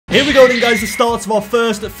Here we go then, guys, the start of our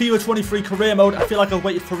first FIFA 23 career mode. I feel like I've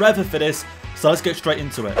waited forever for this, so let's get straight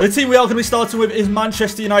into it. The team we are going to be starting with is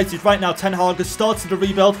Manchester United. Right now, Ten Hag has started the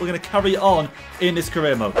rebuild. We're going to carry on in this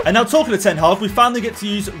career mode. And now, talking to Ten Hag, we finally get to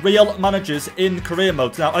use real managers in career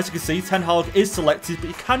mode. Now, as you can see, Ten Hag is selected, but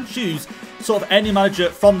you can choose sort of any manager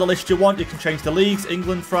from the list you want. You can change the leagues: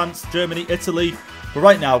 England, France, Germany, Italy. But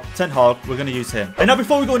right now, Ten Hag, we're going to use him. And now,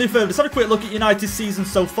 before we go any further, let's have a quick look at United's season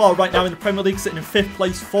so far. Right now in the Premier League, sitting in 5th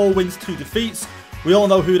place, 4 wins, 2 defeats. We all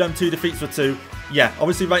know who them 2 defeats were to. Yeah,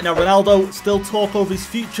 obviously right now, Ronaldo, still talk over his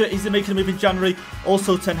future. Is he making a move in January?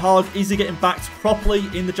 Also, Ten Hag, is he getting backed properly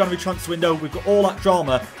in the January transfer window? We've got all that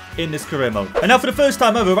drama in this career mode. And now, for the first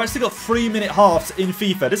time ever, we've actually got 3-minute halves in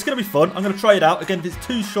FIFA. This is going to be fun. I'm going to try it out. Again, if it's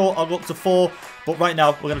too short, I'll go up to 4. But right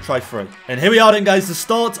now, we're going to try 3. And here we are then, guys. The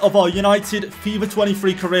start of our United FIFA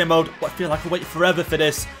 23 career mode. I feel like I waited forever for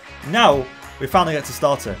this. Now, we finally get to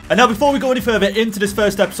start it. And now, before we go any further into this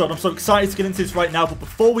first episode, I'm so excited to get into this right now. But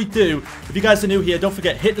before we do, if you guys are new here, don't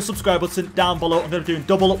forget, hit the subscribe button down below. I'm going to be doing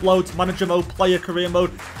double uploads, manager mode, player, career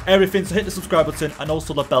mode, everything. So hit the subscribe button and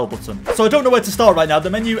also the bell button. So I don't know where to start right now. The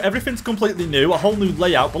menu, everything's completely new, a whole new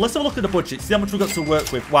layout. But let's have a look at the budget, see how much we've got to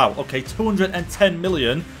work with. Wow, okay, 210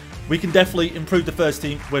 million. We can definitely improve the first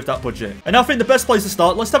team with that budget. And now I think the best place to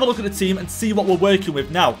start, let's have a look at the team and see what we're working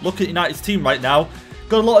with now. Look at United's team right now.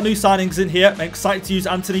 Got a lot of new signings in here. I'm excited to use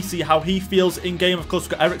Anthony, see how he feels in-game. Of course,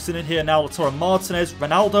 we've got Eriksen in here now. Lautaro Martinez,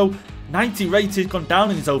 Ronaldo, 90 rated, gone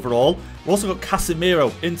down in his overall. We've also got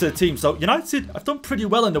Casemiro into the team. So United have done pretty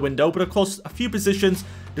well in the window, but of course, a few positions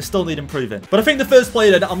they still need improving. But I think the first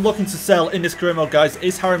player that I'm looking to sell in this career mode, guys,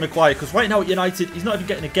 is Harry Maguire. Because right now at United, he's not even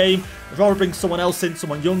getting a game. I'd rather bring someone else in,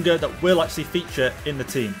 someone younger that will actually feature in the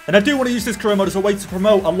team. And I do want to use this career mode as a way to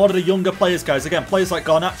promote a lot of the younger players, guys. Again, players like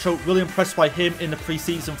Garnacho, really impressed by him in the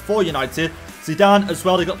pre-season for United. Zidane as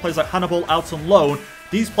well. They got players like Hannibal out on loan.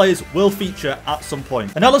 These players will feature at some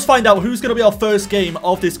point. And now let's find out who's going to be our first game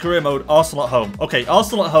of this career mode. Arsenal at home. Okay,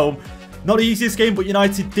 Arsenal at home. Not the easiest game, but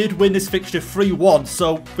United did win this fixture 3-1.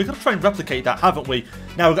 So we're going to try and replicate that, haven't we?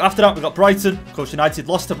 Now, after that, we've got Brighton. Of course, United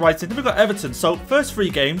lost to Brighton. Then we've got Everton. So first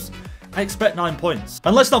 3 games, I expect 9 points.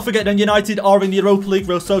 And let's not forget then, United are in the Europa League.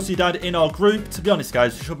 Real Sociedad in our group. To be honest,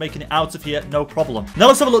 guys, we should make it out of here, no problem. Now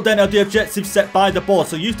let's have a look then at the objectives set by the board.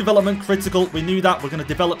 So youth development, critical. We knew that. We're going to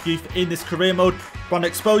develop youth in this career mode. Brand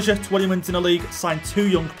exposure, 20 wins in the league. Sign 2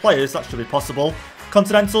 young players. That should be possible.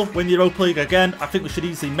 Continental, win the Europa League again. I think we should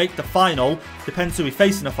easily make the final. Depends who we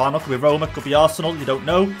face in the final. Could be Roma, could be Arsenal, you don't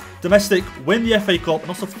know. Domestic, win the FA Cup and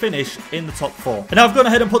also finish in the top 4. And now I've gone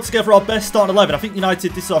ahead and put together our best starting 11. I think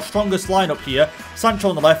United, this is our strongest lineup here. Sancho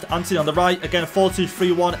on the left, Anthony on the right. Again,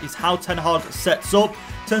 4-2-3-1 is how Ten Hag sets up.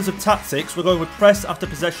 In terms of tactics, we're going with press after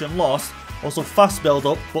possession lost. Also fast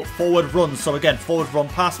build-up, but forward runs. So again, forward run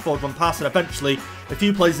pass, and eventually, a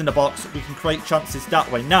few plays in the box, we can create chances that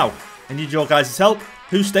way. Now, I need your guys' help.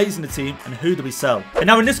 Who stays in the team and who do we sell? And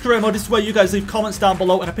now in this career mode, this is where you guys leave comments down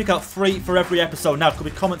below and I pick out 3 for every episode. Now, it could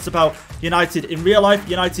be comments about United in real life,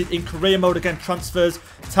 United in career mode, again, transfers,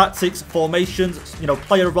 tactics, formations, you know,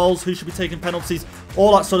 player roles, who should be taking penalties,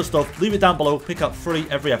 all that sort of stuff. Leave it down below, pick out 3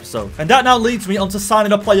 every episode. And that now leads me on to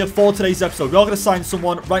signing a player for today's episode. We are going to sign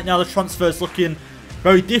someone. Right now, the transfer is looking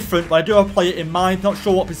very different, but I do have a player in mind. Not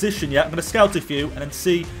sure what position yet. I'm going to scout a few and then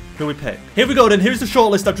see who we pick. Here we go then. Here's the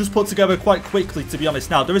shortlist I've just put together quite quickly, to be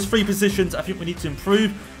honest. Now, there is 3 positions I think we need to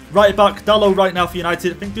improve. Right back, Dalot right now for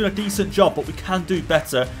United. I think doing a decent job, but we can do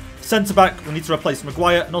better. Centre back, we need to replace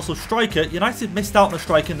Maguire. And also striker, United missed out on a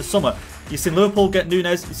striker in the summer. You've seen Liverpool get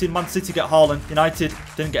Nunez. You've seen Man City get Haaland. United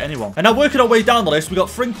didn't get anyone. And now working our way down the list, we got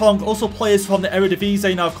Frimpong, also players from the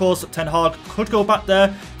Eredivisie. Now, of course, Ten Hag could go back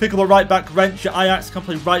there. Pick up a right back, Wrench at Ajax. Can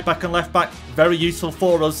play right back and left back. Very useful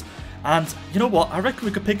for us. And you know what? I reckon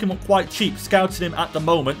we could pick him up quite cheap, scouting him at the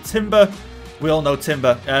moment. Timber, we all know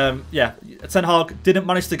Timber. Yeah, Ten Hag didn't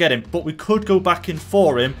manage to get him, but we could go back in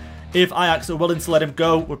for him. If Ajax are willing to let him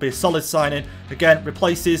go, would be a solid signing. Again,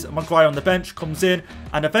 replaces Maguire on the bench, comes in,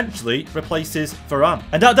 and eventually replaces Varane.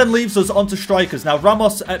 And that then leaves us onto strikers. Now,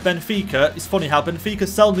 Ramos at Benfica. It's funny how Benfica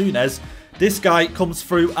sell Nunez. This guy comes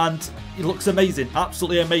through and he looks amazing,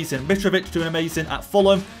 absolutely amazing. Mitrovic doing amazing at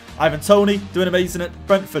Fulham. Ivan Toney doing amazing at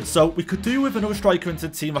Brentford. So we could do with another striker into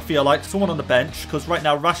the team, I feel like. Someone on the bench. Because right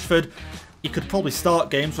now, Rashford, he could probably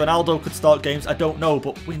start games. Ronaldo could start games. I don't know.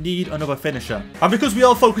 But we need another finisher. And because we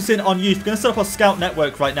are focusing on youth, we're going to set up our scout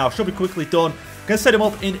network right now. Should be quickly done. I'm going to set him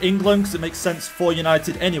up in England because it makes sense for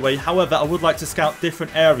United anyway. However, I would like to scout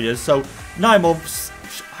different areas. So 9 months.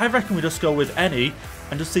 I reckon we just go with any.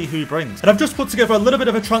 and just see who he brings. And I've just put together a little bit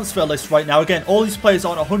of a transfer list right now. Again, all these players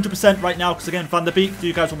aren't 100% right now because, again, Van der Beek, do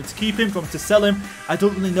you guys want me to keep him? Do you want me to sell him? I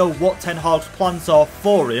don't really know what Ten Hag's plans are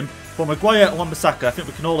for him. For Maguire and Wan-Bissaka, I think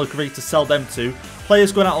we can all agree to sell them too.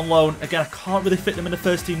 Players going out on loan, again, I can't really fit them in the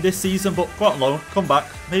first team this season, but go out on loan, come back,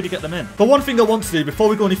 maybe get them in. But one thing I want to do before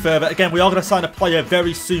we go any further, again, we are going to sign a player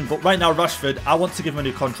very soon, but right now, Rashford, I want to give him a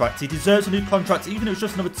new contract. He deserves a new contract, even if it's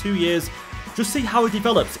just another 2 years. Just see how he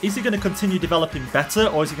develops. Is he going to continue developing better,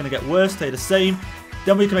 or is he going to get worse, stay the same?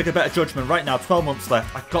 Then we can make a better judgment. Right now, 12 months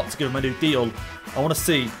left. I've got to give him a new deal. I want to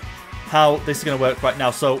see how this is going to work right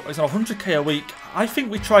now. So it's on 100k a week. I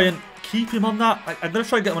think we try and keep him on that. I'm going to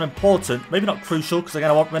try and get him on important. Maybe not crucial, because again,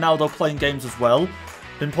 I want Ronaldo playing games as well.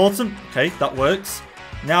 Important. Okay, that works.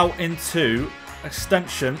 Now into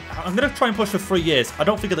extension. I'm going to try and push for 3 years. I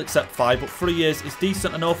don't think he'll accept 5, but 3 years is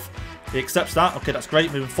decent enough. He accepts that. Okay, that's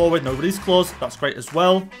great. Moving forward, no release clause. That's great as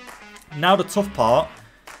well. Now the tough part,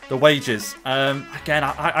 the wages. Again,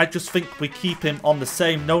 I just think we keep him on the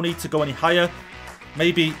same. No need to go any higher.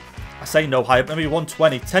 Maybe, I say no higher, maybe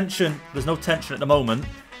 120. Tension, there's no tension at the moment.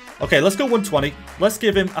 Okay, let's go 120. Let's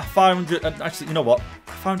give him a 500. Actually, you know what?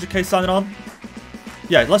 500k signing on.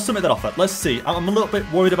 Yeah, let's submit that offer. Let's see. I'm a little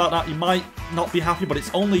bit worried about that. He might not be happy, but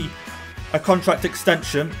it's only a contract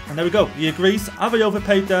extension. And there we go. He agrees. Have I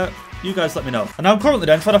overpaid there? You guys let me know. And now I'm currently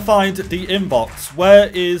then trying to find the inbox. Where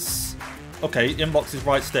is... Okay, inbox is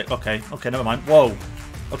right stick. Okay, never mind. Whoa.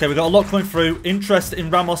 Okay, we got a lot coming through. Interest in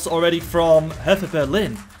Ramos already from Hertha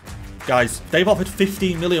Berlin. Guys, they've offered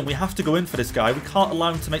 15 million. We have to go in for this guy. We can't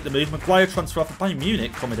allow him to make the move. Maguire transfer off of Bayern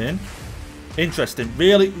Munich coming in. Interesting.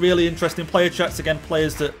 Really, really interesting. Player chats again.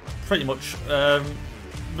 Players that pretty much...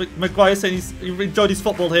 Maguire saying he enjoyed his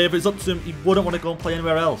football here, but it's up to him. He wouldn't want to go and play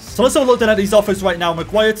anywhere else. So let's have a look then at these offers right now.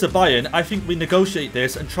 Maguire to Bayern. I think we negotiate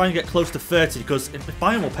this and try and get close to 30, because if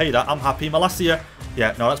Bayern will pay that, I'm happy. Malacia,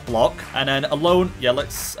 yeah, no, that's block. And then a loan, yeah,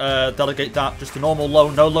 let's delegate that. Just a normal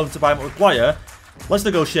loan. No loan to Bayern Maguire. Let's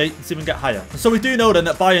negotiate and see if we can get higher. So we do know then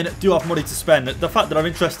that Bayern do have money to spend. The fact that I'm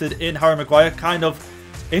interested in Harry Maguire kind of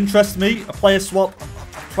interests me. A player swap,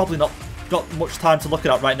 I'm probably not got much time to look at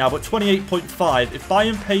that right now, but 28.5, if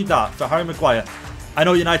Bayern paid that for Harry Maguire, I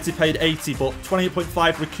know United paid 80, but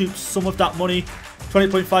 28.5 recoups some of that money.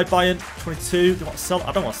 20.5 Bayern, 22, do you want to sell?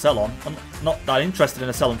 I don't want to sell on. I'm not that interested in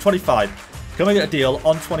a sell on. 25, can we get a deal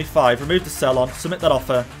on 25? Remove the sell on, submit that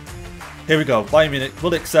offer. Here we go. Bayern Munich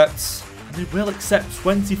will accept, and they will accept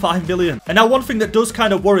 25 million. And now one thing that does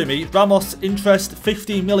kind of worry me, Ramos interest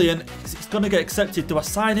 15 million. It's going to get accepted. Do I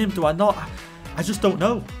sign him? Do I not? I just don't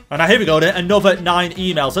know. And now here we go then, another 9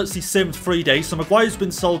 emails. Let's see Sims 3 days. So Maguire's been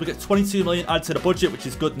sold. We get 22 million added to the budget, which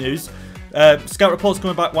is good news. Scout reports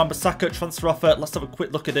coming back. Wan-Bissaka transfer offer. Let's have a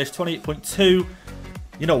quick look at this. 28.2.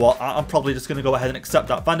 You know what? I'm probably just going to go ahead and accept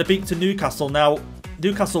that. Van der Beek to Newcastle. Now,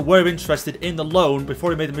 Newcastle were interested in the loan before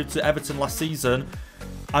he made the move to Everton last season.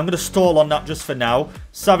 I'm going to stall on that just for now.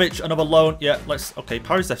 Savic, another loan. Yeah, let's... Okay,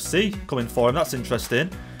 Paris FC coming for him. That's interesting.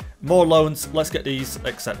 More loans. Let's get these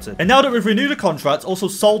accepted. And now that we've renewed a contract, also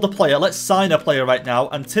sold a player, let's sign a player right now.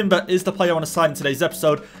 And Timber is the player I want to sign in today's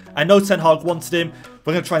episode. I know Ten Hag wanted him.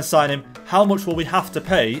 We're going to try and sign him. How much will we have to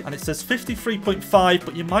pay? And it says 53.5,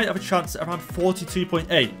 but you might have a chance at around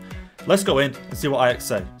 42.8. Let's go in and see what Ajax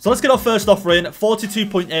say. So let's get our first offer in.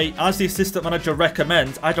 42.8 as the assistant manager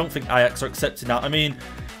recommends. I don't think Ajax are accepting that. I mean,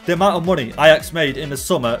 the amount of money Ajax made in the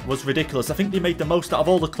summer was ridiculous. I think they made the most out of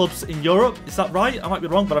all the clubs in Europe. Is that right? I might be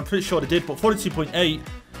wrong, but I'm pretty sure they did. But 42.8,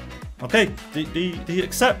 okay, he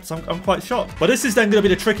accepts. I'm quite shocked. But this is then going to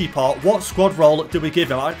be the tricky part. What squad role do we give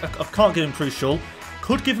him? I can't give him crucial.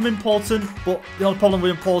 Could give him important, but the only problem with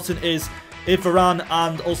important is if Varane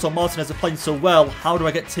and also Martinez are playing so well, how do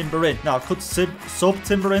I get Timber in? Now, I could sub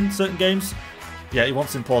Timber in certain games. Yeah, he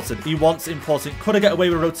wants important. He wants important. Could I get away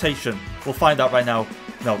with rotation? We'll find out right now.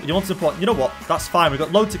 No, he wants important. You know what? That's fine. We've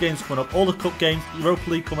got loads of games coming up. All the cup games, Europa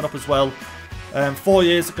League coming up as well. 4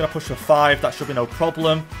 years, going to push for 5. That should be no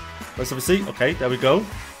problem. Let's obviously. Okay, there we go.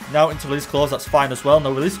 Now into release clause. That's fine as well.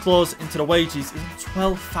 No release clause into the wages.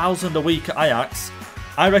 12,000 a week at Ajax.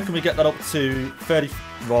 I reckon we get that up to 30.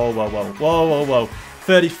 Whoa.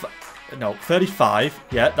 35.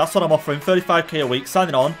 Yeah, that's what I'm offering. 35k a week.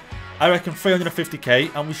 Signing on. I reckon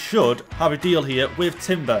 350k, and we should have a deal here with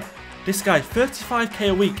Timber. This guy, 35k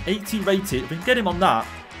a week, 80 rated. If we can get him on that.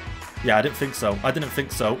 Yeah, I didn't think so.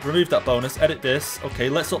 Remove that bonus. Edit this. Okay,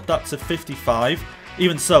 let's up that to 55.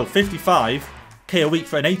 Even so, 55k a week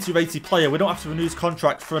for an 80 rated player. We don't have to renew his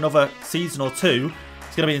contract for another season or 2.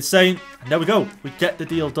 It's going to be insane. And there we go. We get the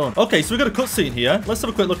deal done. Okay, so we've got a cutscene here. Let's have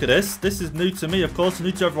a quick look at this. This is new to me, of course,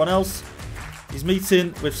 new to everyone else. He's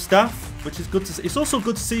meeting with staff, which is good to see. It's also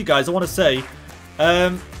good to see, guys, I want to say,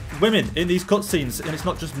 women in these cutscenes, and it's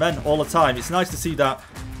not just men all the time. It's nice to see that.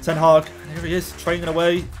 Ten Hag, here he is, training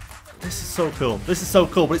away. This is so cool. This is so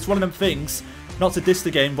cool, but it's one of them things, not to diss the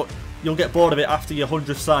game, but you'll get bored of it after your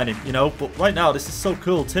 100th signing, you know? But right now, this is so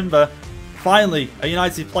cool. Timber, finally, a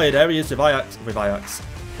United player. There he is with Ajax,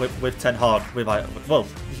 with Ten Hag, well,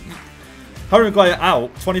 Harry Maguire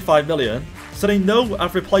out, 25 million. So they know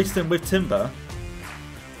I've replaced him with Timber.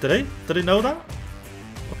 Did they know that?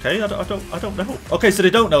 Okay, I don't know. Okay, so they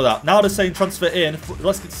don't know that. Now they're saying transfer in.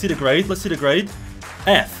 Let's see the grade. Let's see the grade.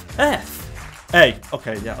 F. A.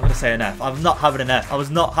 Okay, yeah, I'm going to say an F. I'm not having an F. I was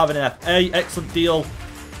not having an F. A, excellent deal.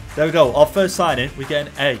 There we go. Our first signing, we get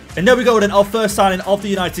an A. And there we go then, our first signing of the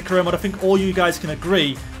United career mode. I think all you guys can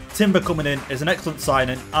agree, Timber coming in is an excellent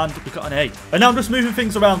signing, and we got an A. And now I'm just moving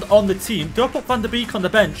things around on the team. Do I put Van der Beek on the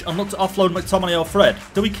bench and look to offload McTominay or Fred?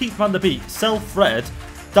 Do we keep Van der Beek, sell Fred?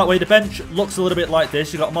 That way the bench looks a little bit like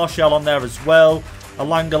this. You've got Martial on there as well.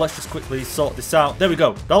 Alanga, let's just quickly sort this out. There we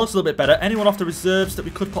go. That looks a little bit better. Anyone off the reserves that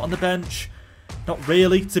we could put on the bench? Not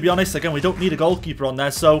really, to be honest. Again, we don't need a goalkeeper on there.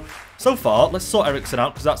 So far, let's sort Eriksen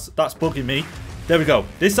out because that's bugging me. There we go.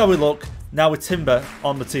 This is how we look now with Timber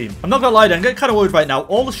on the team. I'm not going to lie, I'm getting kind of worried right now.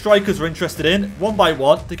 All the strikers we're interested in, one by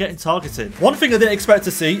one, they're getting targeted. One thing I didn't expect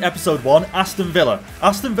to see, episode 1, Aston Villa.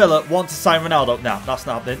 Aston Villa want to sign Ronaldo. Nah, that's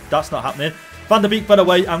not happening. That's not happening. Van der Beek, by the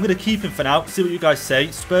way, I'm going to keep him for now. See what you guys say.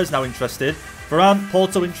 Spurs now interested. Varane,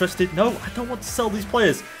 Porto interested. No, I don't want to sell these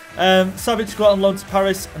players. Savage go out on loan to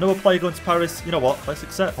Paris. Another player going to Paris. You know what? Let's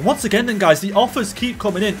accept. And once again then, guys, the offers keep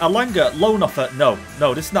coming in. Alanga, loan offer. No,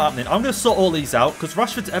 this is not happening. I'm going to sort all these out because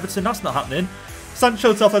Rashford to Everton, that's not happening.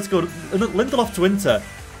 Sancho to Atletico. Lindelof to Inter.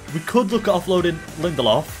 We could look at offloading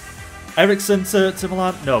Lindelof. Eriksen to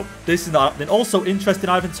Milan. No, this is not happening. Also, interest in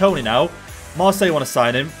Ivan Toney now. Marseille want to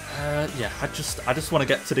sign him. Yeah, I just want to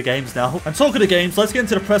get to the games now. And talking of games, let's get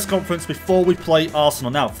into the press conference before we play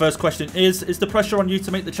Arsenal. Now, first question is the pressure on you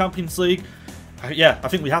to make the Champions League? Yeah, I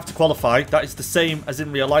think we have to qualify. That is the same as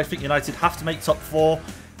in real life. I think United have to make top 4.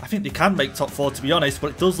 I think they can make top 4, to be honest,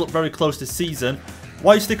 but it does look very close this season.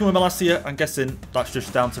 Why are you sticking with Malacia? I'm guessing that's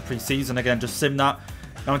just down to pre-season. Again, just sim that.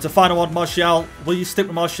 Now into final one, Martial. Will you stick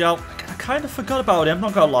with Martial? I kind of forgot about him,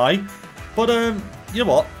 not going to lie. But, you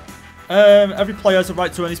know what? Every player has a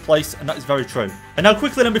right to earn his place, and that is very true. And now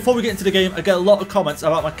quickly then, before we get into the game, I get a lot of comments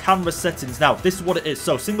about my camera settings. Now, this is what it is.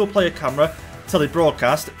 So, single player camera,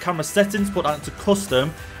 tele-broadcast, camera settings, put that into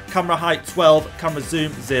custom, camera height 12, camera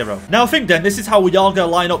zoom 0. Now, I think then, this is how we are going to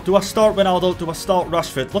line up. Do I start Ronaldo? Do I start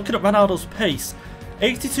Rashford? Looking at Ronaldo's pace,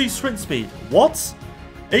 82 sprint speed. What?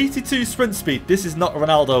 82 sprint speed. This is not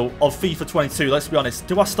Ronaldo of FIFA 22, let's be honest.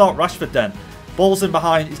 Do I start Rashford then? Ball's in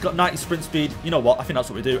behind. He's got 90 sprint speed. You know what? I think that's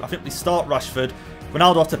what we do. I think we start Rashford.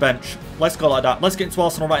 Ronaldo off the bench. Let's go like that. Let's get into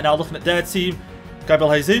Arsenal right now. Looking at their team.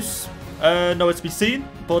 Gabriel Jesus. Nowhere to be seen.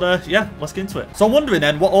 But yeah, let's get into it. So I'm wondering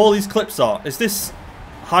then what all these clips are. Is this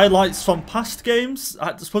highlights from past games?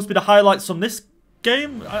 It's supposed to be the highlights from this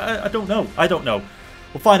game? I don't know. I don't know.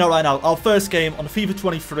 We'll find out right now. Our first game on FIFA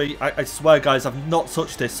 23. I swear, guys, I've not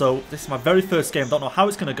touched this. So this is my very first game. I don't know how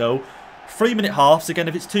it's going to go. 3-minute halves. Again,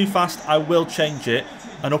 if it's too fast, I will change it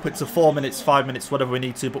and up it to 4 minutes, 5 minutes, whatever we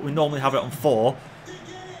need to. But we normally have it on 4.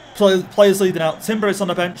 Players leading out. Timber is on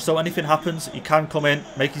the bench, so anything happens, he can come in,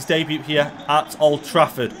 make his debut here at Old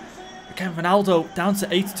Trafford. Again, Ronaldo down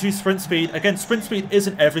to 82 sprint speed. Again, sprint speed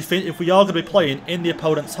isn't everything. If we are going to be playing in the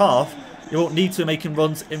opponent's half, you won't need to making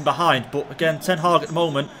runs in behind. But again, Ten Hag at the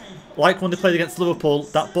moment, like when they played against Liverpool,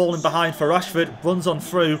 that ball in behind for Rashford, runs on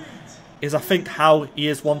through, is I think how he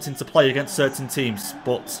is wanting to play against certain teams.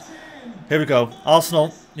 But here we go.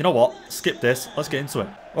 Arsenal, you know what? Skip this. Let's get into it.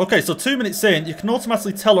 Okay, so 2 minutes in, you can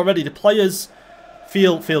automatically tell already the players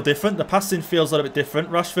feel different. The passing feels a little bit different.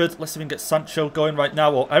 Rashford, let's see if we can get Sancho going right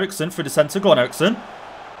now. Or Eriksen through the centre. Go on, Eriksen.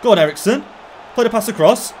 Go on, Eriksen. Play the pass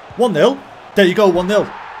across. 1-0. There you go, 1-0.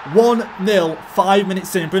 1-0, 5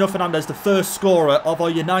 minutes in. Bruno Fernandes, the first scorer of our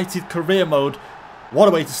United career mode. What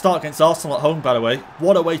a way to start against Arsenal at home, by the way.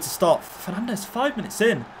 What a way to start. Fernandes, 5 minutes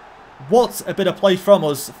in. What a bit of play from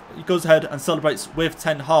us. He goes ahead and celebrates with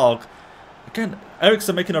Ten Hag. Again,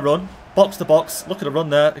 Eriksen making a run. Box to box. Look at the run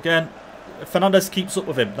there. Again, Fernandes keeps up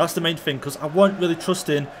with him. That's the main thing, because I weren't really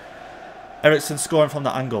trusting Eriksen scoring from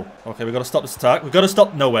that angle. Okay, we've got to stop this attack. We've got to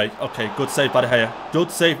stop. No way. Okay, good save by De Gea. Good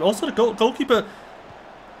save. Also, the goalkeeper.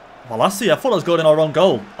 Malacia, I thought that was going in our own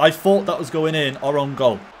goal. I thought that was going in our own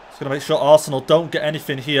goal. Just going to make sure Arsenal don't get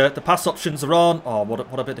anything here. The pass options are on. Oh, what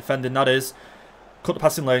a bit of defending that is. Cut the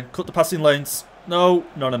passing lane. Cut the passing lanes. No.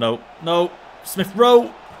 No, no, no. No. Smith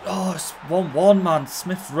Rowe. Oh, it's 1-1, man.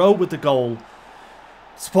 Smith Rowe with the goal.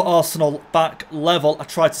 Let's put Arsenal back level. I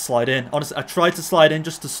tried to slide in. Honestly, I tried to slide in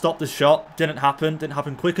just to stop the shot. Didn't happen. Didn't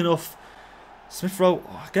happen quick enough. Smith Rowe,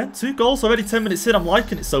 again, 2 goals already 10 minutes in. I'm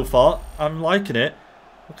liking it so far. I'm liking it.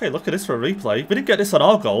 Okay, look at this for a replay. We didn't get this on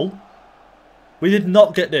our goal. We did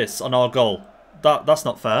not get this on our goal. That's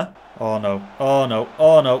not fair. Oh, no. Oh, no.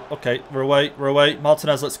 Oh, no. Okay, we're away. We're away.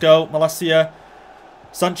 Martinez, let's go. Malacia.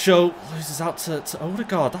 Sancho loses out to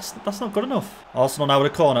Odegaard. That's not good enough. Arsenal now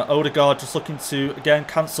with a corner. Odegaard just looking to, again,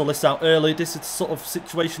 cancel this out early. This is the sort of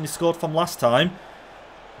situation he scored from last time.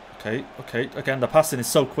 Okay, okay. Again, the passing is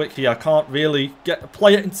so quick here. I can't really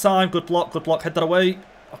play it in time. Good block, good block. Head that away.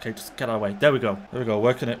 Okay, just get out of the way. There we go. There we go.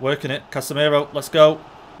 Working it, working it. Casemiro, let's go.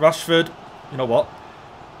 Rashford. You know what?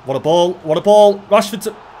 What a ball. What a ball. Rashford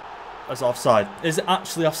to... That's offside. Is it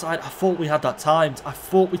actually offside? I thought we had that timed. I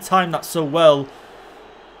thought we timed that so well.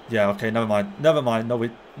 Yeah, okay, never mind. Never mind. No, we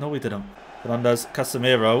didn't. Fernandez,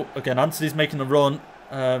 Casemiro. Again, Anthony's making a run.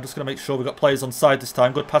 I'm just going to make sure we've got players on side this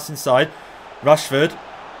time. Good pass inside. Rashford.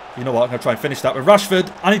 You know what? I'm going to try and finish that with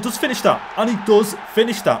Rashford. And he does finish that. And he does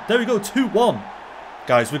finish that. There we go. 2-1.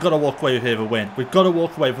 Guys, we've got to walk away here with a win. We've got to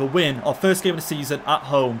walk away with a win. Our first game of the season at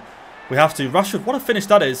home. We have to. Rashford, what a finish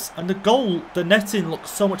that is. And the goal, the netting looks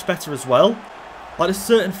so much better as well. Like, there's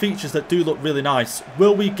certain features that do look really nice.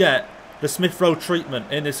 Will we get the Smith Rowe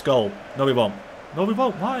treatment in this goal? No, we won't. No, we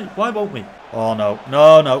won't. Why? Why won't we? Oh, no.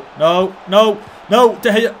 No, no, no, no, no. De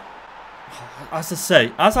Gea.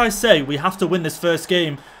 As I say, we have to win this first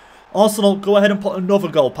game. Arsenal, go ahead and put another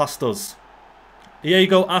goal past us.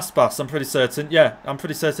 Diego Aspas, I'm pretty certain. Yeah, I'm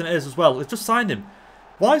pretty certain it is as well. They've just signed him.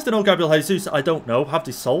 Why is there no Gabriel Jesus? I don't know. Have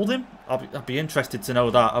they sold him? I'd be interested to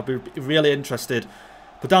know that. I'd be really interested.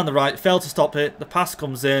 But down the right, failed to stop it. The pass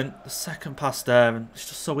comes in. The second pass there, and it's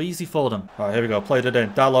just so easy for them. All right, here we go. Played it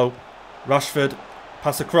in. Dalot, Rashford,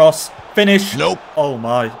 pass across, finish. Nope. Oh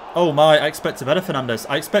my. Oh my. I expected better, Fernandez.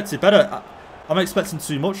 I expected better. I'm expecting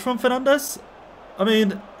too much from Fernandez. I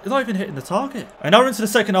mean, he's not even hitting the target. And now we're into the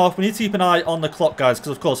second half. We need to keep an eye on the clock, guys,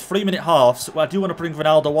 because, of course, 3-minute halves. I do want to bring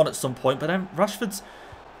Ronaldo on at some point, but then Rashford's...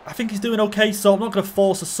 I think he's doing okay, so I'm not going to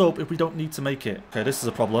force a sub if we don't need to make it. Okay, this is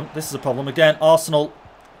a problem. This is a problem. Again, Arsenal.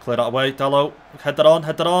 Clear that away. Dalot. Head that on.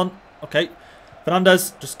 Head that on. Okay.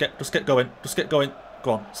 Fernandez. Just get going. Just get going.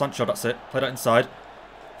 Go on. Sancho, that's it. Play that inside.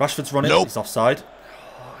 Rashford's running. Nope. He's offside.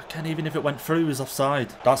 Oh, again, even if it went through, he's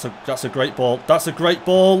offside. That's a great ball. That's a great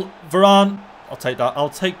ball. Varane. I'll take that. I'll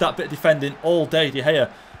take that bit of defending all day. De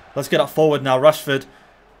Gea. Let's get that forward now. Rashford.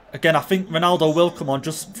 Again, I think Ronaldo will come on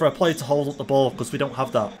just for a play to hold up the ball because we don't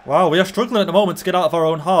have that. Wow, we are struggling at the moment to get out of our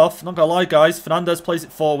own half. Not going to lie, guys. Fernandez plays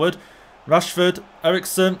it forward. Rashford.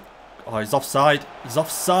 Eriksen. Oh, he's offside. He's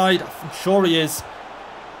offside. I'm sure he is.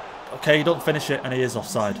 Okay, he don't finish it and he is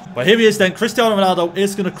offside. But here he is then. Cristiano Ronaldo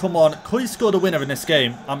is going to come on. Could he score the winner in this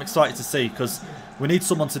game? I'm excited to see because we need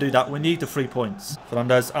someone to do that. We need the 3 points.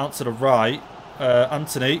 Fernandez out to the right.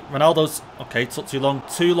 Anthony. Ronaldo's... Okay, took too long.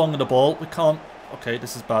 Too long on the ball. We can't... Okay,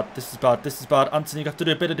 this is bad. This is bad. This is bad. Anthony, you have to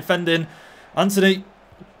do a bit of defending. Anthony.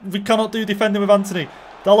 We cannot do defending with Anthony.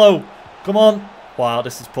 Dalot. Come on. Wow,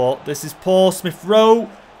 this is poor. This is poor. Smith Rowe.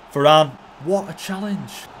 Varane. What a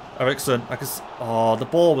challenge. Eriksen. Oh, the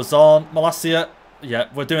ball was on. Malacia. Yeah,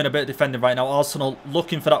 we're doing a bit of defending right now. Arsenal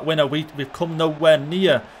looking for that winner. We've come nowhere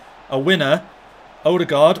near a winner.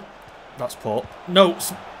 Odegaard. That's poor. No.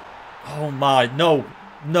 Oh my. No.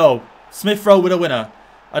 No. Smith Rowe with a winner.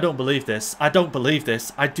 I don't believe this. I don't believe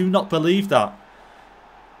this. I do not believe that.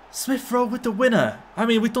 Smith Rowe with the winner. I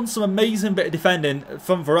mean, we've done some amazing bit of defending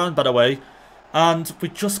from Varane, by the way. And we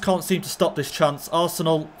just can't seem to stop this chance.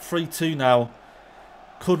 Arsenal 3-2 now.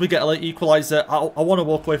 Could we get a late equaliser? I want to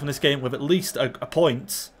walk away from this game with at least a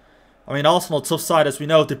point. I mean, Arsenal, tough side, as we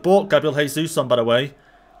know. They bought Gabriel Jesus on, by the way.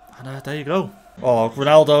 And there you go. Oh,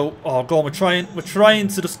 Ronaldo. Oh, go on. We're trying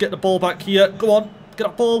to just get the ball back here. Go on. Get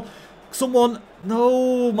that ball. Someone...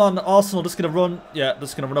 No, man. Arsenal just going to run. Yeah,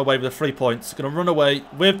 just going to run away with the 3 points. Going to run away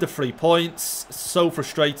with the 3 points. So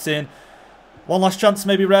frustrating. One last chance,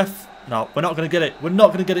 maybe, ref. No, we're not going to get it. We're not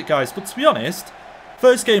going to get it, guys. But to be honest,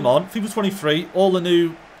 first game on, FIFA 23, all the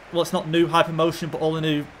new... Well, it's not new hypermotion, but all the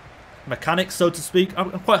new mechanics, so to speak. I'm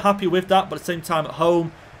quite happy with that, but at the same time, at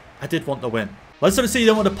home, I did want the win. Let's have a see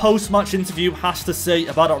then what the post-match interview has to say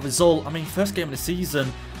about our result. I mean, first game of the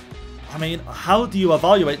season... I mean, how do you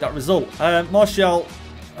evaluate that result? Martial,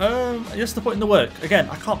 yes, to put in the work. Again,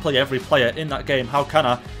 I can't play every player in that game. How can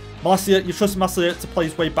I? Malacia, you trust Malacia to play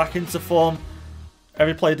his way back into form.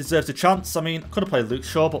 Every player deserves a chance. I mean, I could have played Luke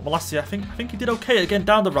Shaw, but Malacia, I think he did okay. Again,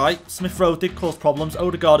 down the right. Smith Rowe did cause problems.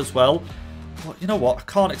 Odegaard as well. But you know what? I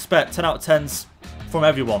can't expect 10 out of 10s from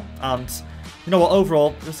everyone. And you know what,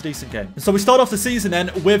 overall, it was a decent game. So we start off the season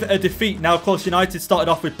then with a defeat. Now, of course, United started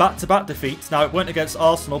off with back-to-back defeats. Now, it weren't against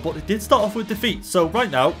Arsenal, but they did start off with defeats. So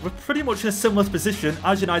right now, we're pretty much in a similar position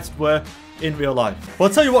as United were in real life. Well,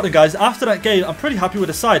 I'll tell you what then, guys, after that game, I'm pretty happy with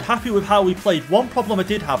the side. Happy with how we played. One problem I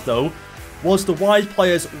did have, though, was the wide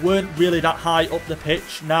players weren't really that high up the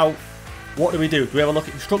pitch. Now, what do? We have a look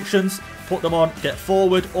at instructions, put them on, get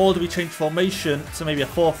forward, or do we change formation to maybe a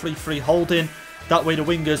 4-3-3 holding? That way the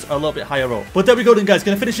wingers are a little bit higher up. But there we go then, guys.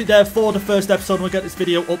 Going to finish it there for the first episode. And we'll get this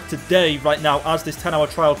video up today right now as this 10-hour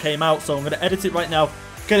trial came out. So I'm going to edit it right now,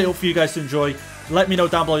 get it up for you guys to enjoy. Let me know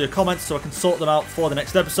down below your comments so I can sort them out for the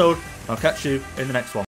next episode. I'll catch you in the next one.